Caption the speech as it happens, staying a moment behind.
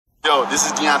Yo, this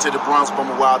is Deontay the Bronx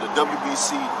Bummer Wild, the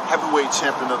WBC heavyweight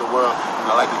champion of the world.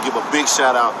 And I'd like to give a big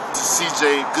shout out to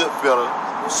CJ Goodfellow,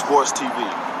 Sports TV.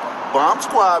 Bomb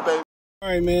Squad, baby. All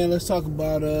right, man, let's talk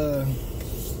about, I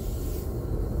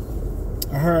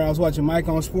was watching Mike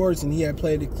on Sports, and he had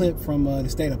played a clip from the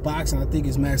State of Boxing. I think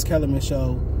it's Max Kellerman's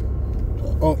show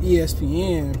on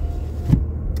ESPN.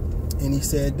 And he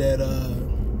said that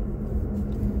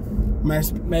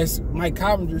Mike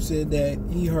Coppinger said that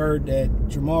he heard that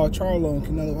Jermall Charlo and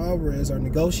Canelo Alvarez are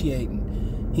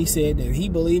negotiating. He said that he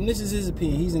believed, and this is his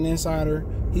opinion, he's an insider,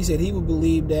 he said he would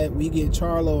believe that we get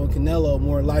Charlo and Canelo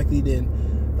more likely than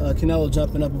Canelo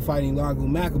jumping up and fighting Lagu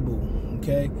Makabu,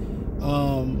 okay?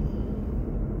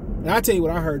 And I'll tell you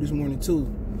what I heard this morning too.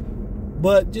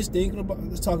 But just thinking about,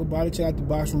 let's talk about it, check out the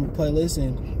Box Room playlist.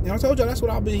 And I told y'all that's what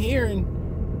I've been hearing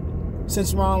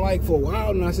since around, like, for a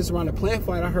while now, since around the Plant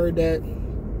fight. I heard that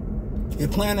if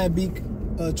Plant had beat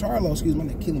Charlo, excuse me,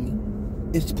 they're killing me.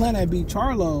 If Plant had beat if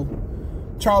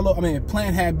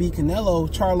Plant had beat Canelo,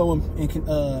 Charlo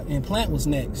and Plant was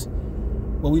next.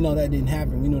 But we know that didn't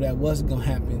happen. We knew that wasn't going to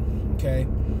happen, okay?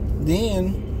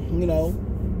 Then, you know,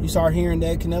 you start hearing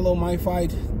that Canelo might fight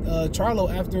Charlo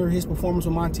after his performance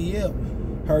with Montiel.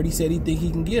 Heard he said he think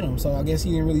he can get him. So I guess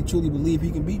he didn't really truly believe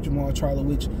he can beat Jermall Charlo,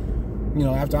 which, you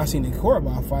know, after I seen the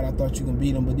Cordoba fight, I thought you can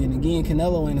beat him. But then again,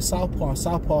 Canelo ain't a southpaw.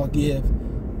 Southpaw give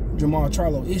Jermall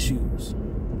Charlo issues.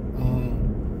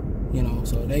 You know,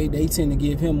 so they tend to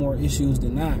give him more issues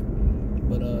than not.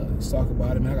 But let's talk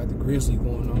about it, man. I got the grizzly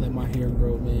going on. I let my hair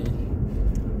grow, man.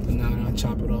 But now I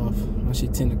chop it off. My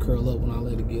shit tend to curl up when I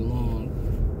let it get long.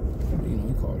 You know,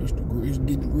 we call this the grizzly.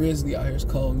 Getting the grizzly out here is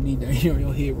cold. You need that hair on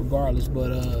your head regardless.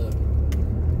 But I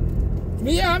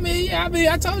mean,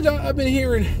 I told y'all I've been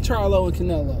hearing Charlo and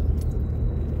Canelo.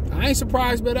 I ain't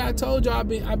surprised, but I told y'all I've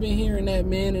been hearing that,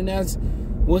 man, and that's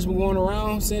what's been going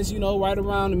around since, you know, right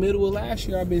around the middle of last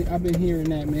year. I've been hearing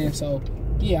that, man. So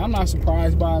yeah, I'm not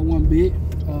surprised by it one bit.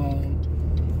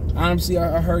 Honestly,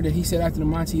 I heard that he said after the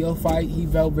Montiel fight, he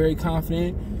felt very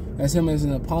confident as him as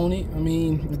an opponent. I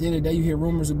mean, at the end of the day, you hear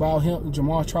rumors about him,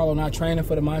 Jermall Charlo, not training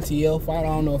for the Montiel fight. I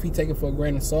don't know if he take it for a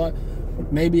grain of salt.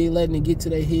 Maybe they letting it get to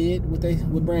their head.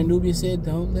 What Brand Nubian said,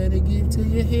 don't let it get to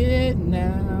your head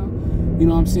now. You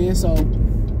know what I'm saying? So,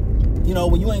 you know,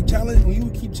 when you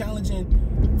keep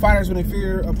challenging fighters with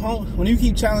inferior opponents, when you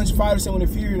keep challenging fighters with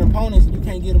inferior opponents and you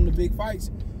can't get them to big fights,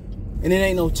 and it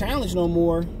ain't no challenge no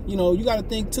more, you know, you got to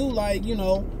think too, like, you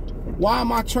know, why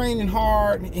am I training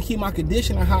hard and keep my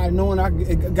conditioning high, knowing a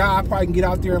guy probably can get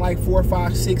out there in like 4,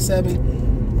 5, 6,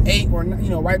 7, 8, or, you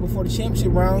know, right before the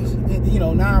championship rounds, you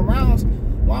know, 9 rounds.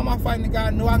 Why am I fighting a guy I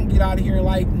know I can get out of here in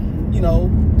like, you know,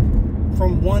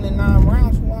 from 1 to 9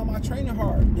 rounds? Why am I training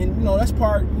hard? And, you know, that's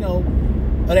part, you know,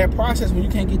 of that process when you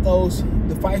can't get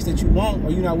the fights that you want, or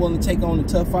you're not willing to take on the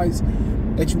tough fights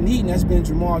that you need. And that's been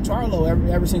Jermall Charlo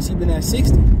ever since he been at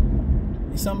 60.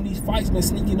 And some of these fights been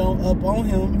sneaking up on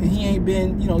him, and he ain't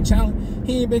been, you know,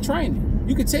 he ain't been training.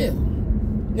 You could tell.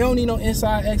 You don't need no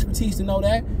inside expertise to know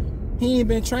that. He ain't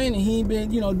been training. He ain't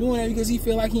been, you know, doing that because he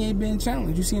feel like he ain't been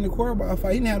challenged. You see in the Cordoba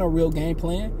fight, he didn't have no real game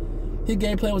plan. His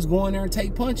game plan was go in there and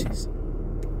take punches.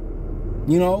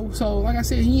 You know, so like I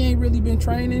said, he ain't really been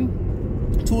training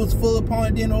to his full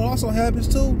opponent. Then it also happens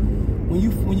too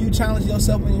when you challenge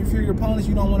yourself with inferior opponents.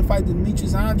 You don't want to fight the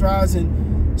Demetrius Andrades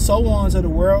and so ons of the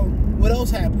world. What else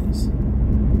happens?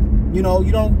 You know,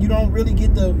 you don't really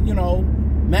get the, you know,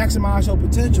 maximize your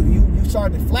potential. You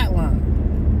start to flatline.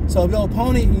 So if your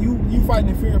opponent, you fighting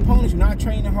inferior opponents, you're not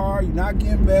training hard, you're not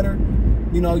getting better,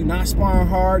 you know, you're not sparring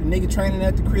hard, and nigga training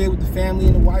at the crib with the family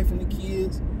and the wife and the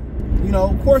kids, you know,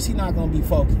 of course he's not gonna be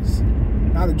focused.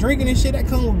 Now the drinking and shit that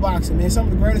comes with boxing, man. Some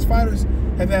of the greatest fighters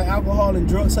have had alcohol and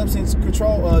substance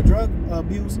control, drug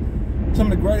abuse. Some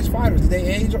of the greatest fighters, did they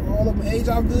age, all of them age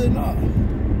out good? No.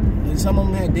 And some of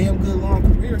them had damn good long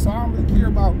careers, so I don't really care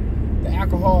about the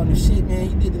alcohol and the shit, man.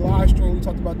 He did the live stream, we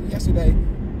talked about that yesterday,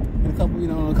 and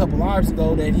a couple lives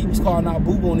ago, that he was calling out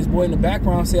Boo Boo, and his boy in the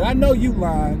background said, I know you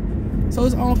lying. So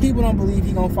his own people don't believe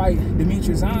he gonna fight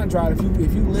Demetrius Andrade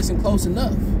if you listen close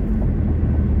enough.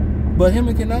 But him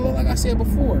and Canelo, like I said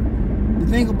before, the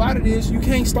thing about it is you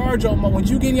can't start your motor. When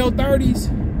you get in your 30s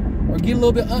or get a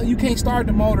little bit up, you can't start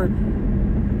the motor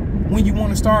when you want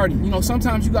to start it. You know,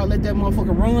 sometimes you gotta let that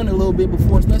motherfucker run a little bit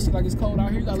before, especially like it's cold out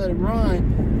here, you gotta let it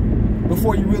run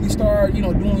before you really start, you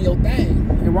know, doing your thing.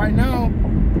 And right now,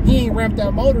 he ain't ramped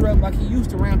that motor up like he used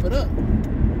to ramp it up,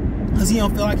 because he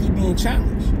don't feel like he being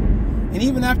challenged. And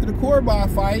even after the Cordoba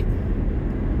fight,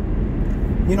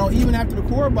 you know, he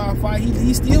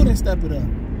still didn't step it up.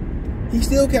 He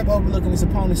still kept overlooking his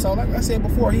opponent. So like I said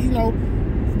before, you know,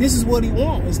 this is what he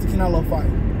wants, is the Canelo fight.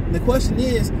 The question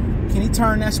is, can he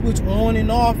turn that switch on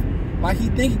and off like he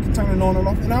think he can turn it on and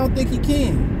off? And I don't think he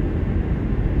can.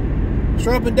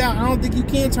 Straight up and down, I don't think you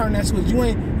can turn that switch.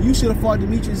 You should have fought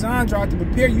Demetrius Andrade to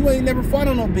prepare. You ain't never fought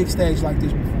on no big stage like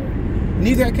this before.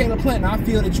 Neither had Caleb Plant. And I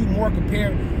feel that you more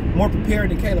prepared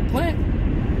than Caleb Plant.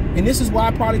 And this is why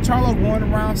probably Charlo going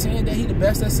around saying that he the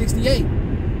best at 68.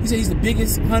 He said he's the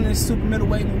biggest 100 super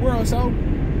middleweight in the world. So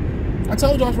I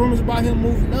told y'all rumors about him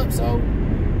moving up. So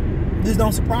this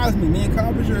don't surprise me. Me and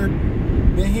Coppinger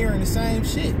been hearing the same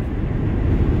shit.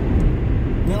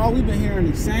 You know, we've been hearing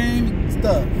the same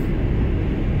stuff.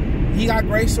 He got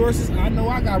great sources. I know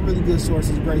I got really good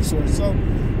sources, great sources. So, I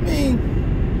mean,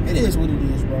 it is what it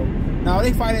is, bro. Now,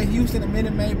 they fight at Houston, the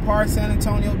Minute Maid Park, San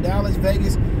Antonio, Dallas,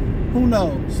 Vegas. Who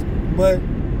knows? But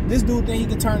this dude think he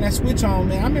can turn that switch on,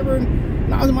 man. I remember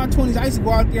when I was in my 20s, I used to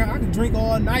go out there. I could drink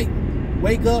all night,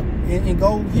 wake up, and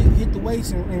go hit the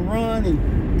weights and run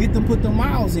and put them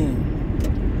miles in.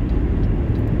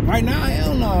 Right now,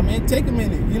 hell no, man. Take a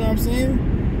minute. You know what I'm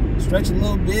saying? Stretch a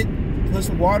little bit. Put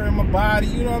some water in my body,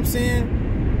 you know what I'm saying?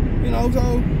 You know,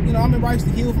 so, you know, I remember I used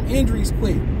to heal from injuries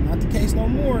quick. Not the case no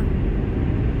more.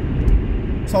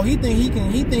 So he think he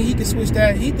can switch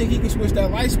that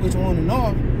light switch on and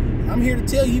off. I'm here to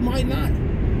tell you he might not.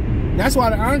 That's why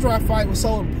the Andrade fight was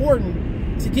so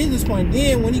important to get to this point.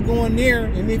 Then when he go in there,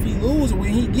 and if he lose or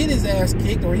when he get his ass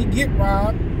kicked or he get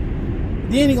robbed,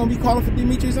 then he gonna be calling for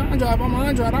Demetrius Andrade. If I'm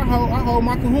Andrade, I hold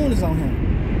my kahunas on him.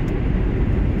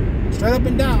 Straight up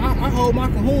and down, I hold my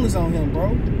kahunas on him,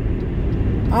 bro.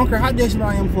 I don't care how desperate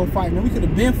I am for a fight, man. We could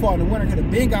have been fought, and the winner could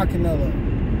have been got Canelo.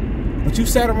 But you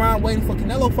sat around waiting for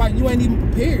Canelo fight, and you ain't even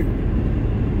prepared.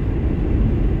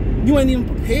 You ain't even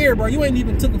prepared, bro. You ain't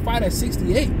even took a fight at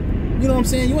 68. You know what I'm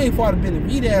saying? You ain't fought a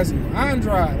Benavidez or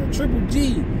Andrade or Triple G.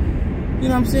 You know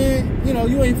what I'm saying? You know,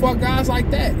 you ain't fought guys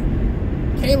like that.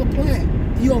 Caleb Plant.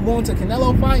 You gonna go into a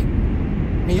Canelo fight?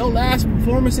 And your last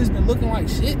performance has been looking like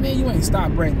shit, man. You ain't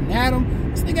stopped Brandon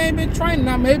Adams. This nigga ain't been training.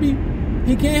 Now, maybe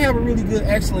he can have a really good,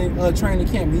 excellent training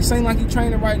camp. He seems like he's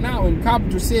training right now. And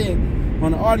Coppinger said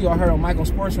on the audio I heard on Michael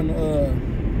Sports on the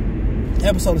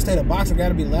episode of State of Boxing, got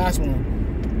to be the last one.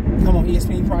 Come on,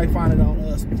 ESPN. You probably find it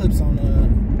on some clips on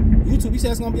YouTube. He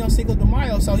said it's going to be on Cinco de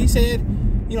Mayo. So he said,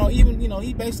 you know, even, you know,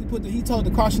 he basically he told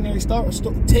the cautionary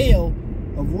tale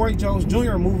of Roy Jones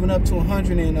Jr. moving up to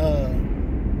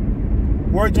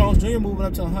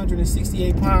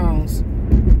 168 pounds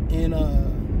and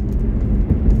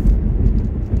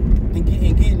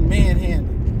getting manhandled.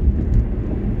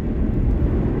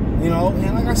 You know,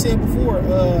 and like I said before,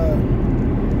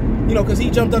 you know, because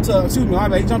he jumped up to, he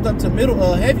jumped up to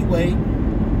heavyweight.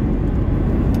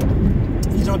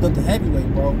 He jumped up to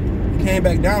heavyweight, bro. He came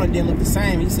back down and didn't look the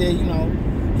same. He said, you know,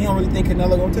 he don't really think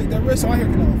Canelo gonna take that risk. So I hear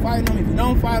Canelo fighting him. If he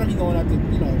don't fight him, he going after,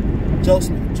 you know, Joe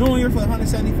Smith Jr. for the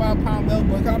 175-pound belt.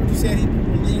 But Coppinger said he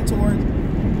would lean towards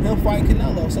him fighting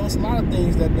Canelo. So it's a lot of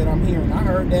things that I'm hearing. I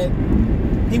heard that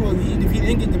if he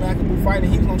didn't get the McAboo fight,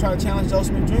 he was gonna try to challenge Joe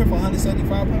Smith Jr. for a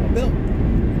 175-pound belt.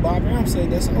 Bob Arum said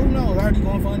that. So who knows? I heard he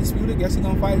going for undisputed. Guess he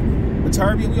gonna fight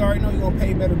Viterbi. We already know he gonna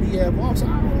pay better BF off. So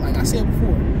like I said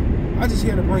before, I just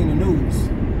here to bring the news.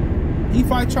 He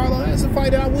fight Charlo. That's a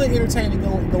fight that I would entertain to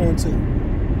go into.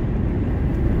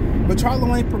 But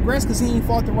Charlo ain't progressed because he ain't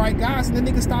fought the right guys, and the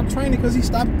nigga stopped training because he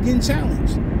stopped getting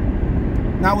challenged.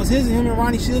 Now, was him and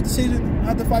Ronnie Shields' decision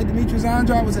not to fight Demetrius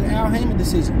Andrade? Was it an Al Heyman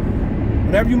decision?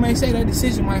 Whatever you may say, that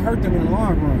decision might hurt them in the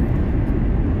long run.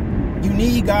 You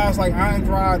need guys like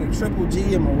Andrade and Triple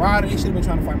G and Murata. They should have been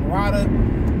trying to fight Murata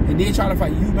and then try to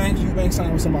fight Eubanks. Eubanks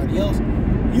signed with somebody else.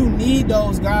 You need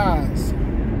those guys.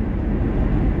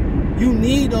 You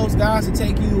need those guys to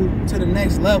take you to the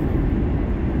next level.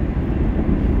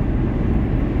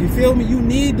 You feel me? You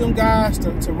need them guys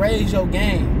to raise your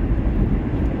game.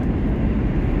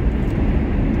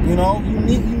 You know, you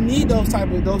need those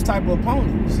type of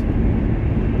opponents.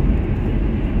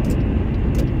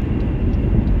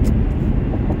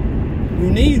 You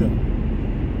need them.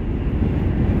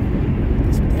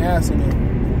 Get some gas in there.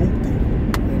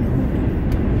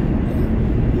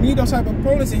 You need those type of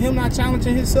opponents, and him not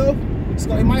challenging himself,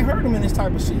 so it might hurt him in this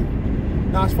type of shit.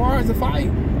 Now, as far as the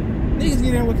fight, niggas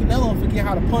get in with Canelo and forget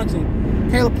how to punch.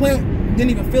 And Caleb Plant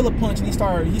didn't even feel a punch, and he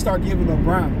started giving up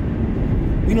ground.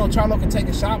 We know Charlo can take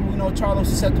a shot, but we know Charlo's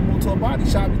susceptible to a body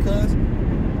shot because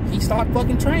he stopped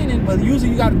fucking training. But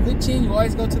usually you got a good chin, you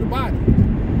always go to the body.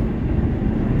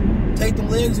 Take them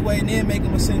legs away and then make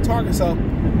him a sin target. So,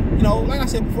 you know, like I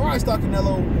said, before I start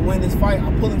Canelo win this fight,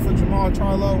 I'm pulling for Jermall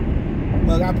Charlo.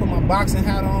 But I put my boxing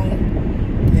hat on,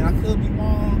 and I could be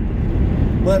wrong.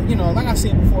 But, you know, like I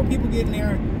said before, people get in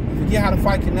there and forget how to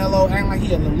fight Canelo, acting like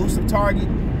he an elusive target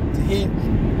to hit.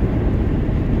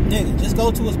 Nigga, just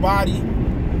go to his body.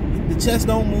 The chest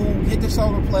don't move. Hit the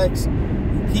solar plex.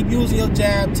 Keep using your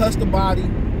jab. Touch the body.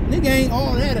 Nigga ain't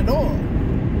all that at all.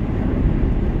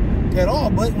 At all.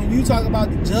 But when you talk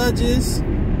about the judges,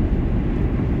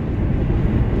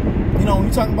 you know, when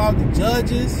you talk about the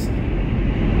judges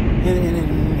and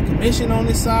the commission on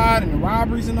this side and the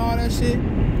robberies and all that shit,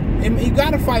 you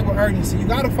gotta fight with urgency. You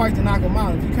gotta fight to knock him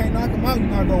out. If you can't knock him out, you're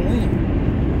not gonna win.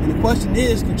 And the question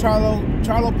is, can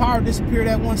Charlo power disappear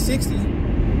at 160?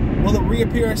 Will it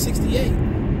reappear at 68?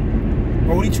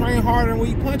 Or will he train harder and will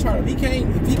he punch harder? If he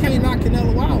can't knock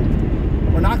Canelo out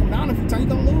or knock him down a few times,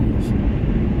 he's gonna lose.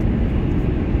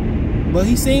 But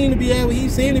he seemed to be able,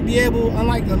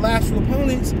 unlike the last few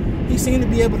opponents, he seemed to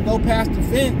be able to go past the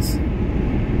fence.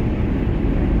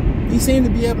 He seemed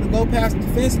to be able to go past the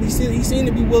fence, and he seemed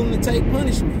to be willing to take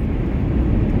punishment.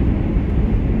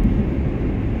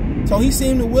 So he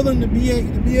seemed willing to be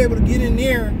able to get in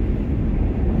there.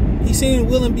 He seemed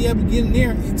willing to be able to get in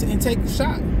there and take a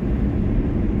shot.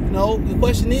 You know, the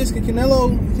question is, can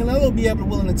Canelo be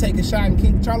willing to take a shot, and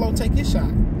can Charlo take his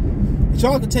shot? If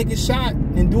Charlo can take his shot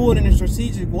and do it in a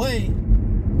strategic way,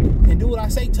 and do what I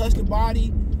say, touch the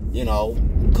body, you know,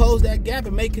 close that gap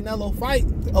and make Canelo fight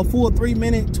a full 3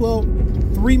 minute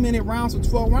rounds for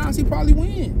 12 rounds, he probably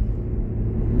win.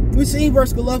 We seen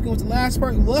versus Golovkin was the last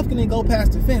part. Golovkin didn't go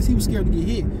past the fence. He was scared to get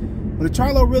hit. But if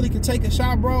Charlo really could take a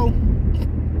shot, bro,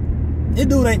 that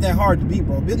dude ain't that hard to beat,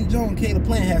 bro. Billy Joe and Caleb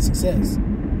Plant had success.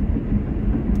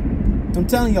 I'm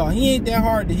telling y'all, he ain't that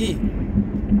hard to hit.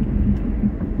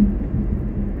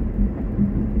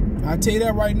 I tell you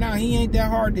that right now, he ain't that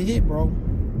hard to hit, bro.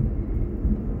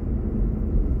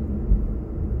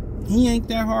 He ain't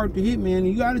that hard to hit, man.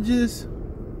 You gotta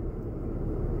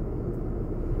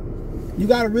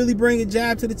really bring a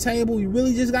jab to the table. You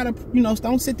really just gotta, you know,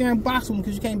 don't sit there and box him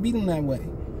because you can't beat him that way.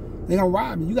 They're gonna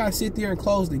rob you. You gotta sit there and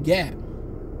close the gap.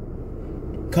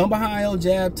 Come behind your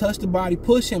jab, touch the body,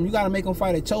 push him. You gotta make him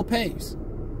fight at your pace.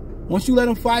 Once you let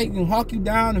him fight and hawk you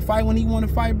down and fight when he want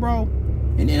to fight, bro,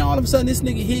 and then all of a sudden this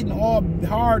nigga hitting all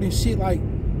hard and shit, like,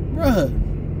 bruh.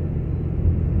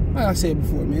 Like I said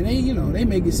before, man, they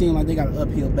make it seem like they got an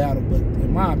uphill battle, but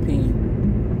in my opinion,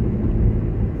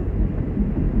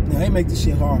 they make this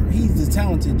shit hard. He's a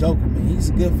talented joker, man. He's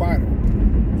a good fighter. You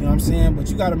know what I'm saying? But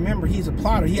you got to remember, he's a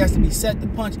plotter. He has to be set to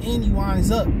punch and he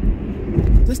winds up.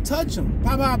 Just touch him.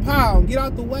 Pow, pow, pow. Get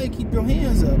out the way. Keep your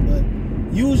hands up. But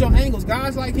use your angles.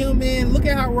 Guys like him, man, look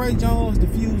at how Roy Jones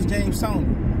diffused James Toney.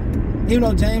 Even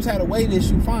though James had a weight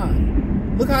issue,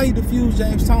 fine. Look how he diffused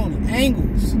James Toney.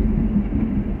 Angles.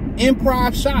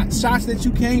 Improv shots that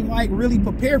you can't like really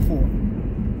prepare for.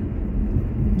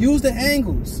 Use the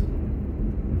angles.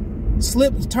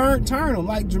 Slip, turn them.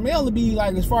 Like Jermall would be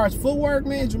like, as far as footwork,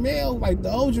 man, Jermall, like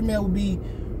the old Jermall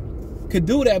could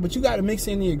do that, but you got to mix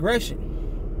in the aggression.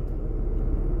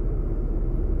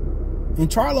 And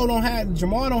Charlo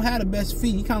Jermall don't have the best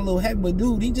feet. He kind of a little heavy, but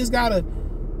dude, you gotta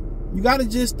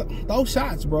just throw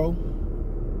shots, bro.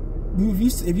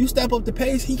 If you step up the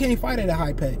pace, he can't fight at a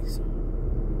high pace.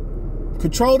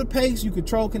 Control the pace, you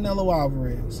control Canelo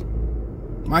Alvarez.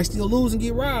 Might still lose and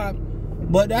get robbed,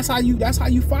 but that's how you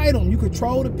fight him. You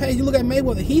control the pace. You look at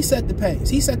Mayweather, he set the pace.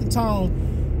 He set the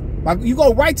tone. Like, you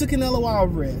go right to Canelo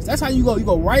Alvarez. That's how you go. You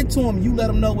go right to him and you let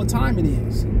him know what time it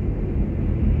is.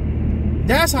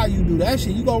 That's how you do that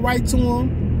shit. You go right to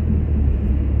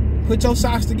him, put your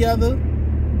shots together.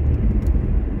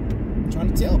 I'm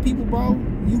trying to tell people, bro,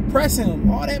 you press him.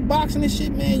 All that boxing and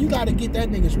shit, man, you got to get that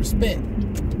nigga's respect.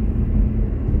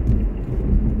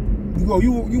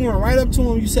 You went right up to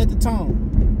him, you set the tone.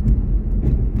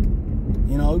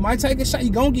 You know, he might take a shot, you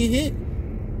gonna get hit.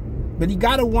 But he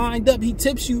gotta wind up. He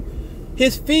tips you.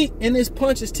 His feet and his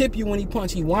punches tip you when he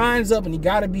punch. He winds up and he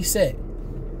gotta be set.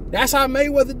 That's how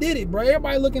Mayweather did it, bro.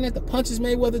 Everybody looking at the punches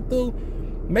Mayweather threw.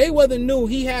 Mayweather knew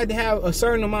he had to have a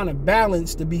certain amount of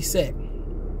balance to be set.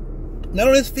 None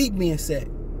of his feet being set.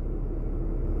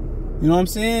 You know what I'm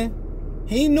saying?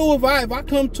 He knew if I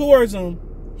come towards him,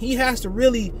 he has to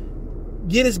really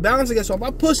get his balance together. So if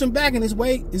I push him back and his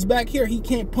weight is back here, he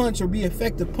can't punch or be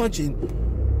effective punching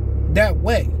that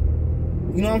way.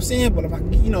 You know what I'm saying? But if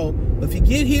you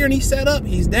get here and he's set up,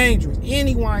 he's dangerous. And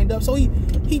he wind up. So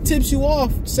he tips you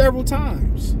off several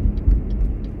times.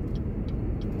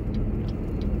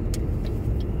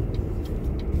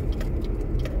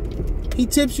 He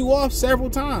tips you off several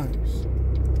times.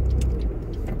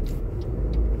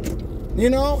 You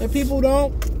know, and people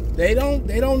don't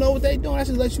know what they're doing. I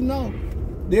should let you know.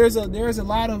 There's a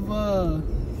lot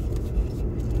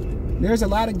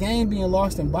of game being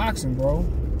lost in boxing, bro.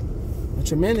 A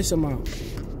tremendous amount.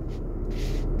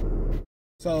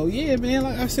 So yeah, man,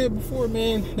 like I said before,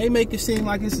 man, they make it seem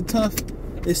like it's tough.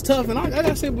 And like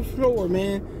I said before,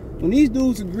 man, when these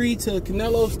dudes agree to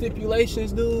Canelo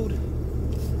stipulations, dude,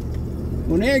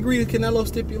 when they agree to Canelo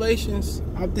stipulations,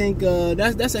 I think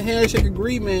that's a handshake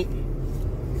agreement.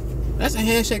 That's a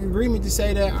handshake agreement to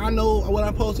say that I know what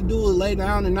I'm supposed to do is lay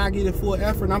down and not get a full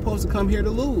effort, and I'm supposed to come here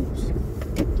to lose.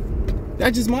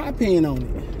 That's just my opinion on it.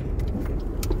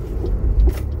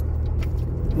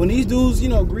 When these dudes, you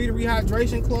know, agree to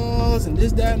rehydration clause and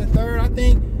this, that, and the third, I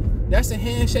think that's a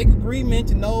handshake agreement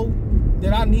to know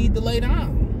that I need to lay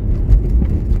down.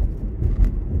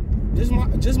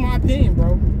 Just my opinion,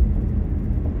 bro.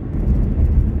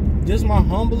 Just my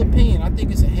humble opinion. I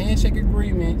think it's a handshake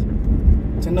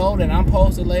agreement to know that I'm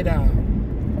supposed to lay down.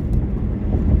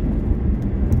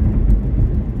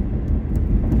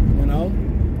 You know?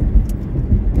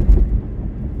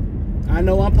 I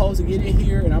know I'm supposed to get in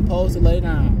here and I'm supposed to lay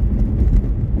down.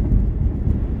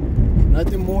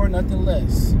 Nothing more, nothing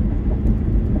less.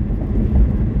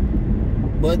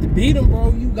 But to beat them,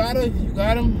 bro, you got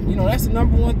them. You know, that's the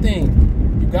number one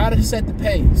thing. You gotta set the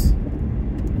pace.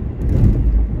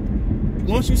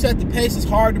 Once you set the pace, it's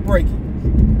hard to break it.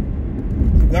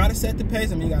 You gotta set the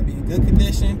pace. I mean, you gotta be in good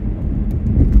condition.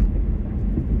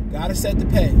 Gotta set the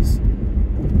pace.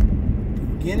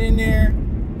 You get in there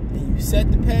and you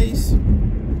set the pace.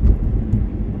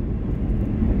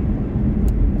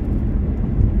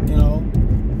 You know,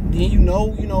 then you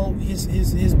know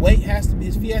his weight has to be,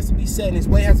 his feet has to be set, and his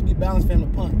weight has to be balanced for him to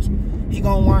punch. He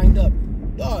gonna wind up.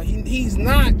 Dog, he's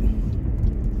not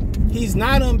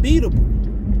unbeatable.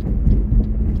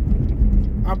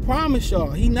 I promise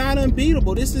y'all, he's not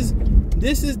unbeatable. You're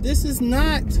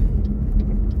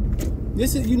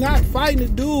not fighting a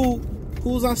dude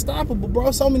who's unstoppable,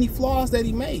 bro. So many flaws that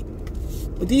he made.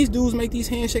 But these dudes make these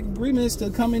handshake agreements to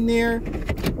come in there,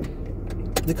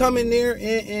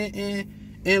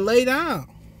 and lay down.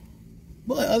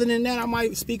 But other than that, I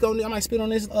might spit on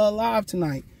this live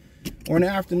tonight or in the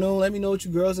afternoon. Let me know what you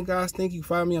girls and guys think. You can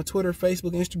follow me on Twitter,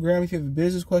 Facebook, Instagram. If you have a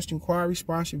business question, inquiry,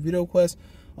 sponsor, video request,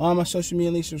 all my social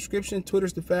media links in the description.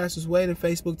 Twitter's the fastest way, then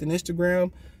Facebook, then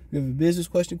Instagram. If you have a business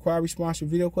question, inquiry, sponsor,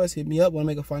 video request, hit me up. Want to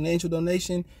make a financial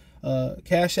donation?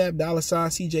 Cash App,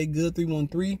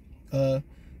 $CJGood313.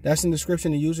 That's in the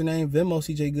description. The username, Venmo,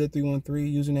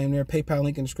 CJGood313. Username there. PayPal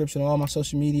link in the description. All my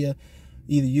social media,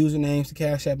 either usernames to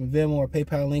Cash App and Venmo, or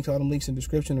PayPal links. All them links in the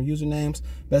description or usernames.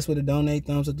 Best way to donate: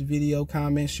 thumbs up the video,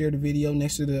 comment, share the video.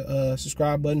 Next to the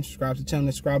subscribe button, subscribe to the channel.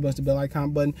 The subscribe button, the bell icon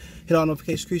button. Hit all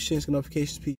notifications,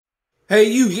 notifications. Hey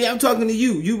you, yeah, I'm talking to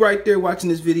you. You right there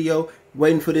watching this video,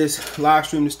 waiting for this live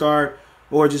stream to start,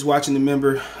 or just watching the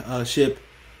membership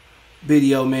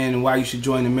video, man, and why you should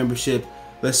join the membership.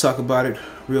 Let's talk about it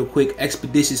real quick,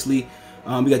 expeditiously.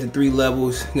 We got the 3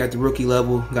 levels. You got the rookie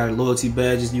level, you got loyalty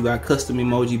badges, you got custom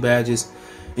emoji badges,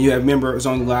 and you have members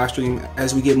on the live stream.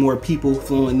 As we get more people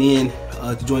flowing in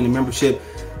to join the membership,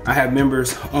 I have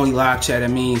members only live chat. That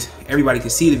means everybody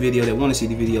can see the video that want to see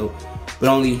the video, but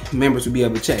only members will be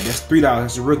able to chat. That's $3.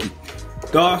 That's a rookie.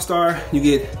 The All-Star, you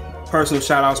get personal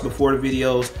shout outs before the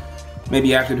videos,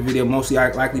 maybe after the video, mostly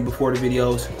likely before the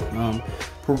videos.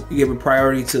 You give a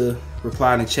priority to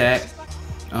reply in the chat.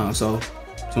 So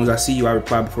as soon as I see you, I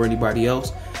reply before anybody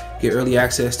else. Get early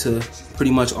access to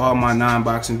pretty much all my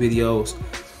non-boxing videos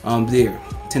there.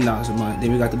 $10 a month.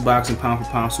 Then we got the boxing pound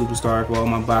for pound superstar for all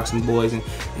my boxing boys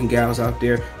and gals out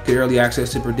there. Get early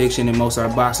access to prediction and most of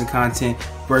our boxing content,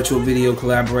 virtual video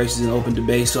collaborations, and open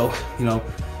debate. So, you know,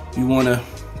 if you want to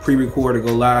pre-record or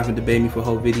go live and debate me for a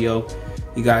whole video,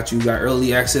 you got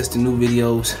early access to new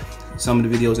videos, some of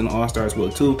the videos in the All-Star as well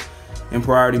too, and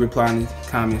priority reply in the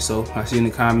comments. So I see in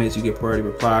the comments, you get priority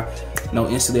reply. No,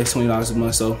 instantly that's $20 a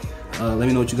month. So let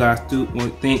me know what you guys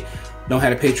think. Don't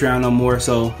have a Patreon no more,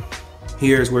 so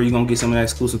here's where you're gonna get some of that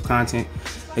exclusive content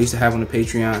I used to have on the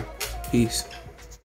Patreon. Peace.